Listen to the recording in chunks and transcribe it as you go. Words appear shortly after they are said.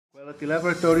Quality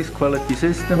laboratories, quality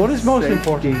systems. What is most safety,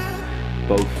 important?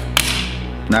 Both.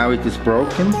 Now it is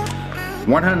broken.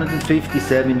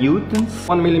 157 newtons.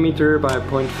 1 millimeter by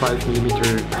 0.5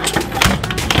 millimeter.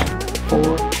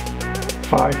 4,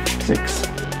 5,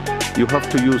 6. You have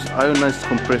to use ionized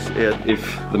compressed air. If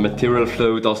the material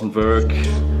flow doesn't work,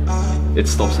 it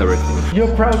stops everything.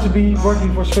 You're proud to be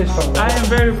working for Swissphone. I am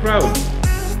very proud.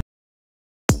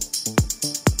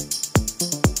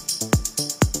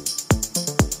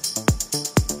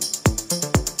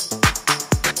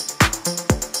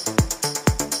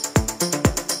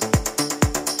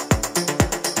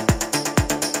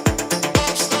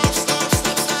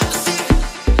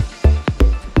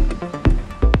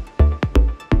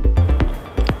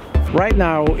 Right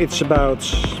now it's about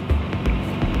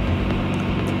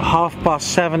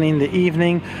 7:30 in the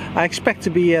evening. I expect to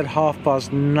be at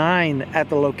 9:30 at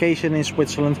the location in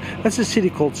Switzerland. That's a city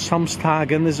called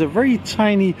Samstagern. There's a very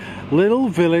tiny little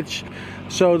village.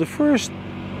 So the first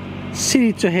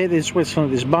city to hit in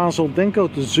Switzerland is Basel, then go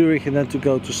to Zurich and then to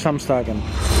go to Samstagern.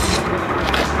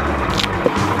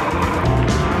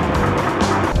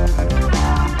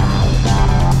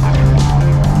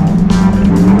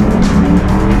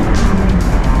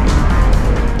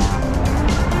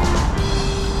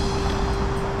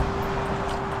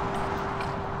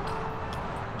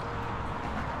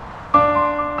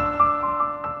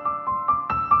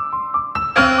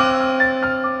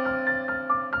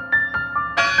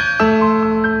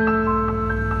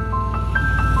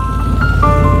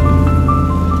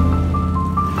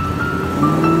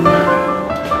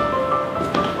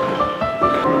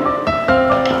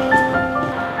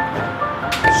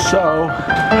 So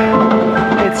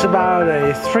it's about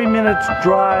a 3-minute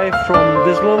drive from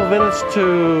this little village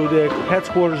to the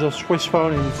headquarters of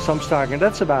Swissphone in Samstagern.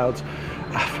 That's about,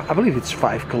 I believe it's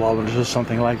 5 kilometers or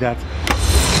something like that.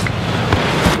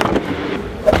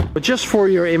 But just for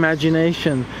your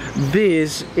imagination,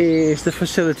 this is the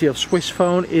facility of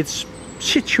Swissphone. It's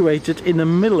situated in the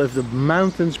middle of the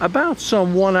mountains, about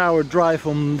some 1-hour drive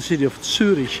from the city of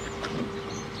Zurich.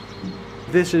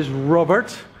 This is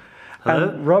Robert. Hello.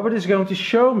 And Robert is going to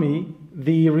show me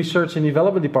the research and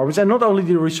development departments, and not only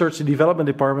the research and development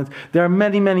department. There are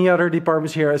many other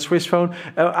departments here at Swissphone.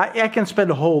 I can spend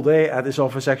a whole day at this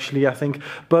office actually, I think.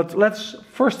 But let's,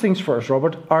 first things first,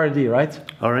 Robert, R&D, right?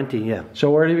 R&D, yeah. So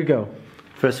where do we go?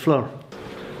 First floor.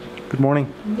 Good morning.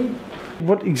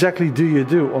 What exactly do you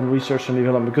do on research and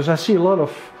development? Because I see a lot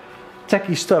of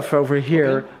techie stuff over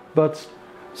here, Okay. but...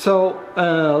 So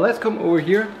let's come over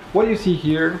here. What you see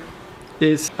here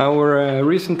is our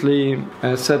recently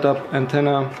set up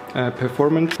antenna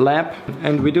performance lab,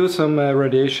 and we do some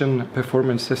radiation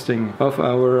performance testing of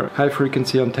our high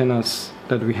frequency antennas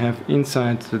that we have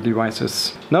inside the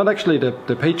devices. Not actually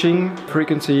the paging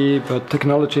frequency, but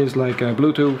technologies like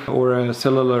Bluetooth or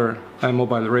cellular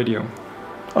mobile radio.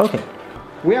 Okay.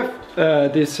 We have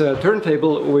this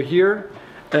turntable over here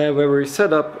where we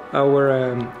set up our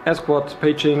S-quad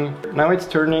paging. Now it's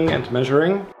turning and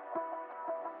measuring.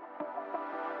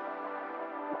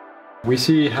 We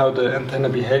see how the antenna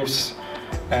behaves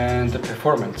and the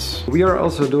performance. We are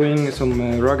also doing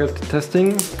some rugged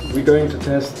testing. We're going to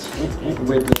test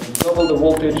with double the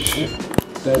voltage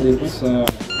that it's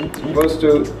supposed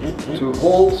to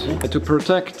hold. To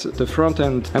protect the front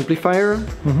end amplifier,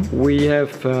 we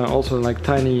have also like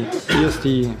tiny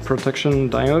ESD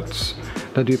protection diodes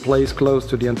that we place close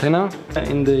to the antenna.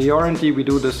 In the R&D we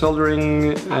do the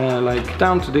soldering like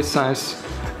down to this size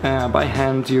by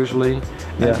hand usually.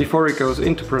 Yeah. Before it goes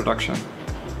into production.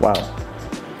 Wow.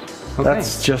 Okay.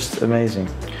 That's just amazing.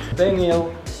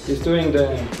 Daniel is doing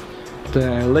the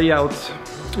layout,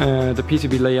 the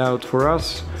PCB layout for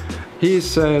us.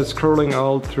 He's scrolling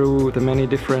all through the many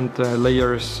different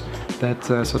layers that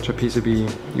such a PCB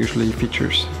usually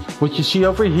features. What you see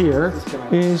over here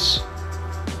is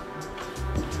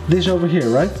this over here,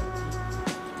 right?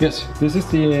 Yes, this is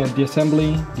the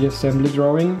assembly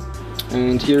drawing,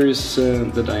 and here is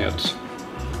the diode.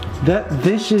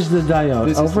 This is the diode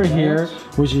This over is the here,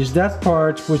 diode. which is that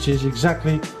part, which is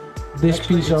exactly this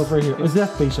Actually, piece over here. Is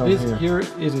that piece over This here? here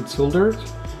is it soldered.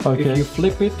 Okay. If you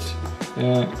flip it,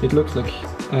 it looks like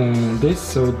this.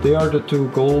 So they are the two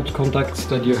gold contacts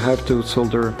that you have to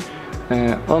solder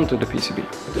onto the PCB.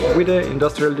 With the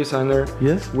industrial designer,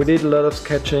 Yes. we did a lot of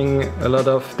sketching, a lot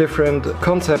of different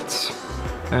concepts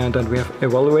that we have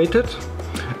evaluated,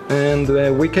 and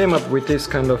we came up with this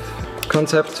kind of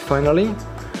concept finally.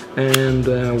 And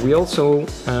we also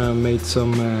made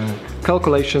some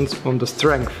calculations on the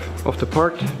strength of the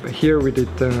part. Here we did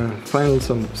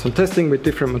some testing with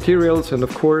different materials, and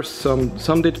of course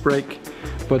some did break,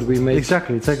 but we made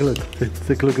Exactly. Take a look.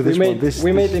 Take a look at this one.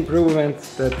 We made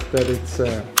improvements that it's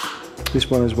this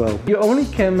one as well. You only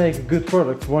can make a good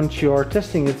product once you are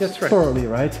testing it thoroughly,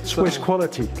 right? Swiss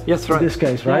quality. Yes, right. In this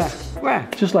case, right? Yeah.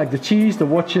 Just like the cheese, the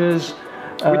watches.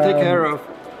 We take care of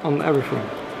on everything.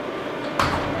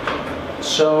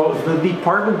 So the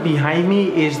department behind me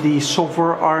is the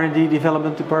software R&D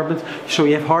development department. So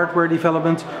you have hardware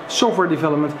development, software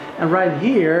development, and right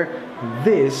here,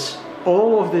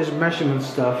 all of this measurement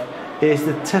stuff is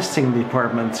the testing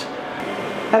department.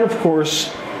 And of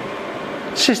course,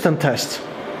 system test.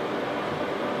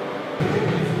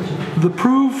 The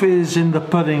proof is in the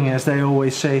pudding, as they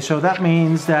always say. So that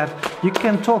means that you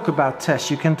can talk about tests,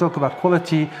 you can talk about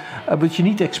quality, but you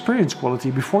need to experience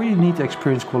quality. Before you need to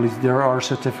experience quality, there are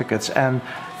certificates, and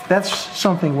that's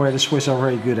something where the Swiss are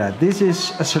very good at. This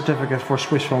is a certificate for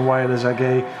Swissphone Wireless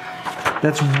AG.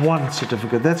 That's one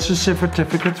certificate. That's a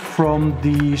certificate from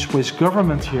the Swiss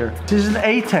government here. This is an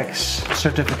ATEX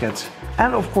certificate.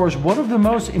 And of course, one of the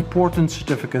most important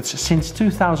certificates since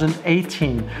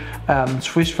 2018.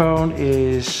 Swissphone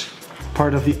is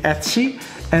part of the ETSI,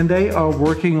 and they are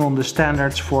working on the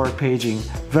standards for paging.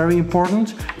 Very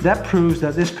important. That proves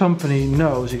that this company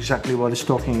knows exactly what it's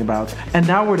talking about. And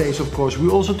nowadays, of course, we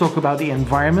also talk about the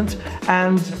environment.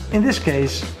 And in this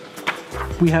case,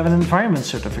 we have an environment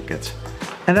certificate.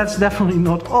 And that's definitely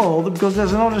not all, because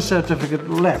there's another certificate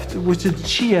left, which is the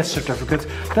GS certificate.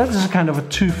 That is a kind of a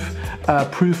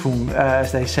TÜV-Prüfung,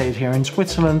 as they say it here in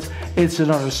Switzerland. It's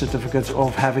another certificate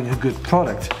of having a good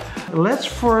product. Let's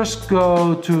first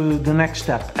go to the next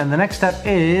step, and the next step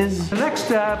is... The next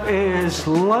step is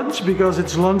lunch, because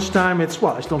it's lunchtime. It's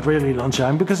not really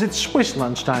lunchtime, because it's Swiss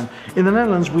lunchtime. In the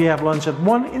Netherlands we have lunch at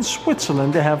 1, in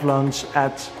Switzerland they have lunch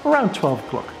at around 12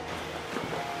 o'clock.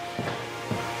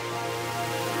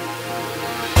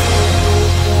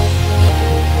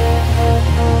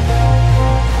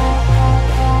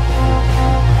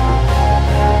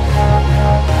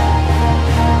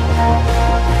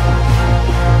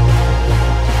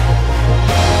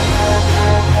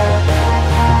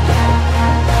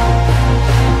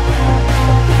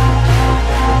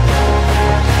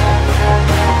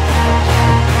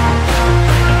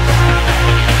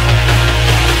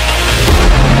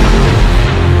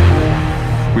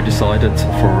 Decided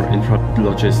for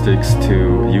intralogistics to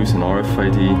use an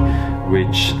RFID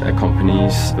which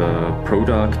accompanies the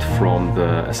product from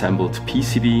the assembled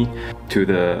PCB to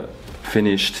the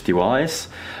finished device.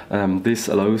 This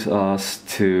allows us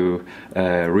to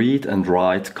read and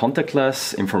write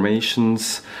contactless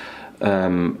informations,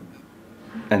 and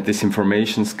this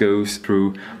information goes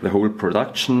through the whole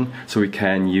production, so we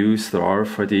can use the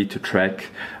RFID to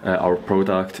track our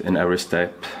product in every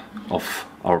step of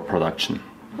our production.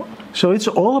 So it's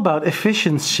all about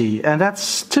efficiency, and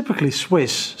that's typically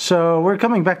Swiss. So we're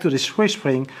coming back to the Swiss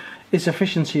thing. It's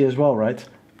efficiency as well, right?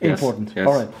 Yes, important. yes.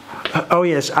 All right. Oh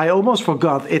yes, I almost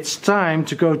forgot. It's time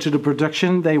to go to the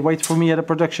production. They wait for me at the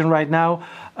production right now.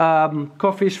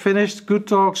 Coffee is finished. Good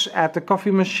talks at the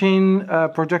coffee machine.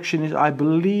 Production is, I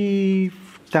believe,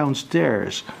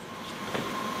 downstairs.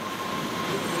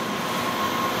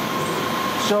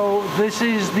 So this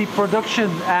is the production,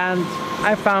 and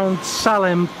I found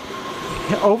Salim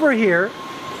over here,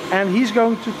 and he's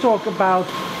going to talk about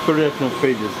Production of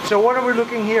pages. So what are we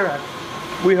looking here at?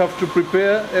 We have to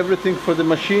prepare everything for the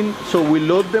machine, so we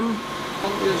load them.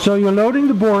 So you're loading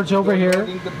the boards over here.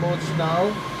 Loading the boards now,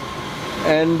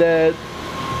 and they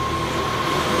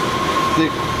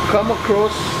come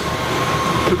across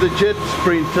to the jet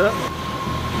printer.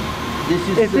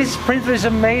 This printer is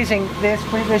amazing. This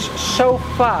printer is so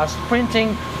fast,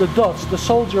 printing the dots, the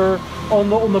soldier on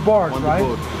the board, On right? the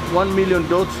board. 1 million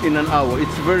dots in an hour.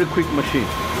 It's a very quick machine.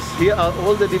 Here are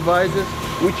all the devices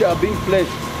which are being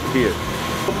placed here.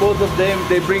 Both of them,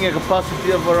 they bring a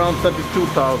capacity of around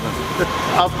 32,000.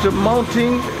 After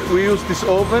mounting, we use this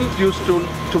oven used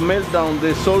to melt down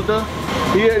the solder.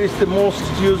 Here is the most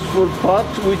useful part,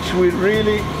 which we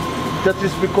really, that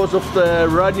is because of the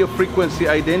radio frequency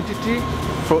identity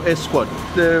for S-Squad.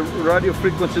 The radio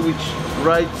frequency which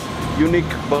writes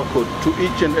unique barcode to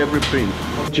each and every print.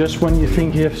 Just when you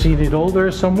think you have seen it all,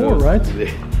 there's some more, right?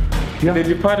 Yeah. The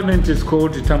department is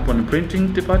called the Tampon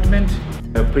Printing Department.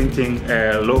 Printing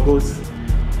logos,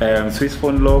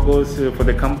 Swissphone logos for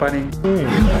the company.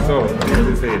 So this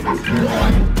is it.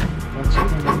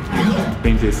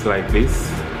 Print is like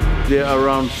this. There are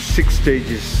around 6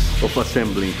 stages of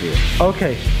assembling here.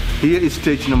 Okay. Here is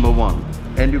stage number 1.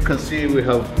 And you can see we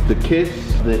have the case,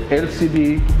 the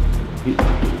LCD,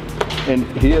 and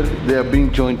here they are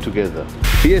being joined together.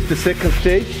 Here's the second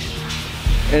stage,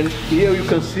 and here you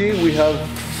can see we have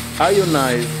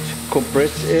ionized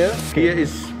compressed air. Here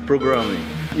is programming.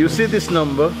 You see this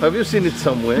number? Have you seen it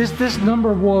somewhere? This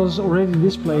number was already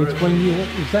displayed when you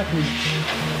exactly.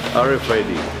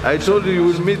 RFID. I told you you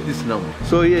will meet this number.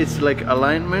 So here it's like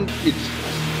alignment.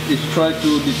 It's try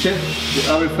to detect the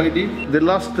RFID. The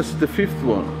last is the fifth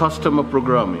one, customer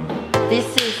programming. This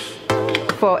is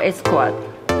for Esquad.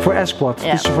 For Esquad.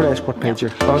 Yeah. This is for the Esquad pager.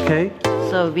 Yeah. Okay.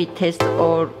 So we test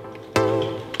all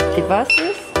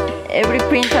devices. Every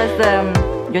print has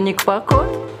the unique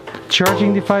barcode.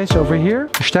 Charging device over here,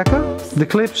 stecker, the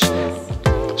clips,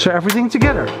 so everything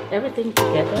together. Everything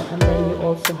together, and then you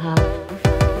also have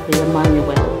the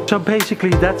manual. So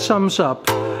basically that sums up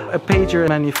a pager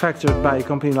manufactured by a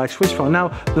company like Swissphone. Now,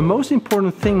 the most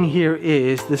important thing here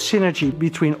is the synergy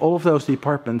between all of those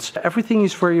departments. Everything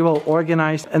is very well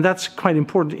organized, and that's quite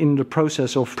important in the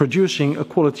process of producing a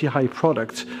quality high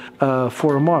product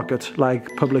for a market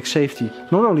like public safety,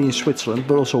 not only in Switzerland,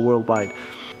 but also worldwide.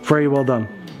 Very well done.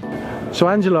 So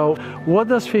Angelo, what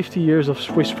does 50 years of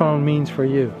Swissphone mean for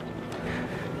you?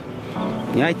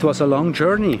 Yeah, it was a long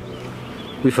journey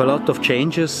with a lot of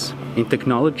changes in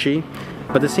technology,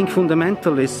 but I think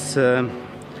fundamental is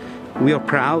we are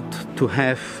proud to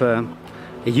have a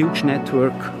huge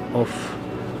network of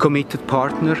committed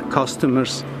partner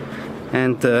customers,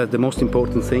 and the most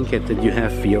important thing is that you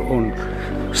have your own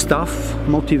staff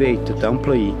motivated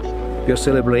employee. We are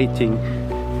celebrating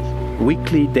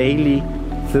weekly, daily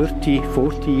 30,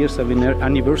 40 years of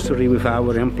anniversary with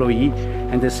our employee,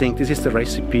 and I think this is the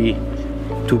recipe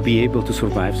to be able to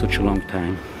survive such a long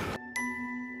time.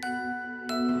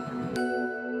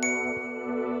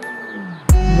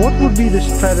 What would be the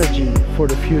strategy for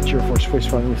the future for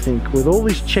Swissphone, you think, with all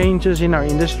these changes in our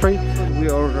industry? We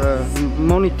are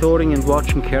monitoring and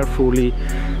watching carefully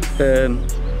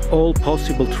all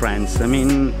possible trends. I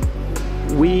mean,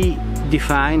 we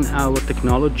define our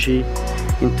technology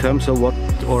in terms of what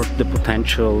or the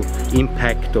potential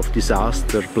impact of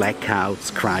disaster,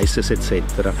 blackouts, crisis,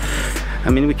 etc. I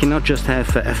mean, we cannot just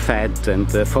have a fad and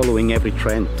following every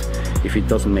trend if it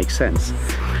doesn't make sense.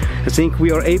 I think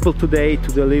we are able today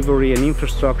to deliver an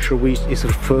infrastructure which is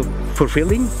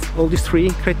fulfilling all these three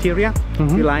criteria: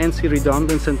 reliance,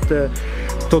 redundancy, and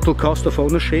total cost of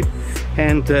ownership.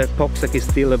 And POXAC is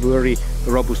still a very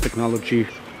robust technology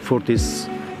for this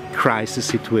crisis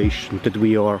situation that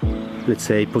we are, let's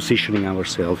say, positioning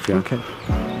ourselves. Yeah. Okay.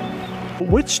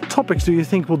 Which topics do you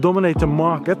think will dominate the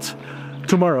market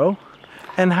tomorrow,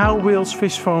 and how will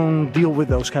Swissphone deal with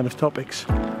those kind of topics?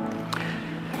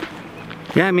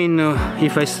 Yeah, I mean,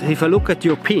 if I look at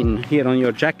your pin here on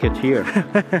your jacket here,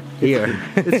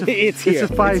 it's a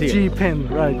 5G pin,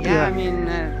 right? Yeah, I mean,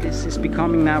 this is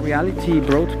becoming now reality.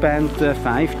 Broadband,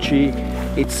 5G,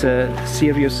 it's a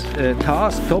serious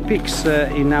topics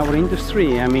in our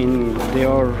industry. I mean, they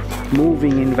are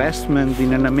moving investment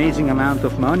in an amazing amount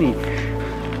of money.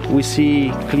 We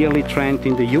see clearly trend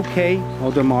in the UK,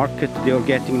 other market, they are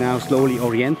getting now slowly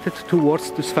oriented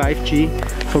towards this 5G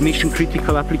for mission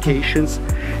critical applications.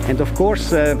 And of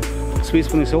course,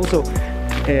 Swissphone is also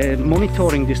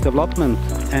monitoring this development,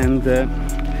 and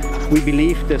we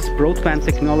believe that broadband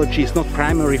technology is not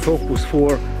primary focus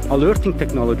for alerting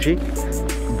technology,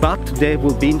 but there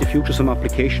will be in the future some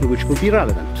application which will be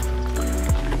relevant.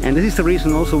 And this is the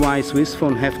reason also why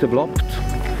Swissphone have developed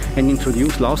and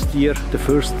introduced last year the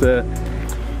first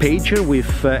pager with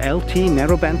LT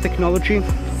narrowband technology,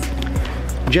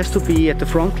 just to be at the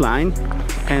front line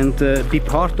and be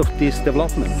part of this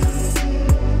development.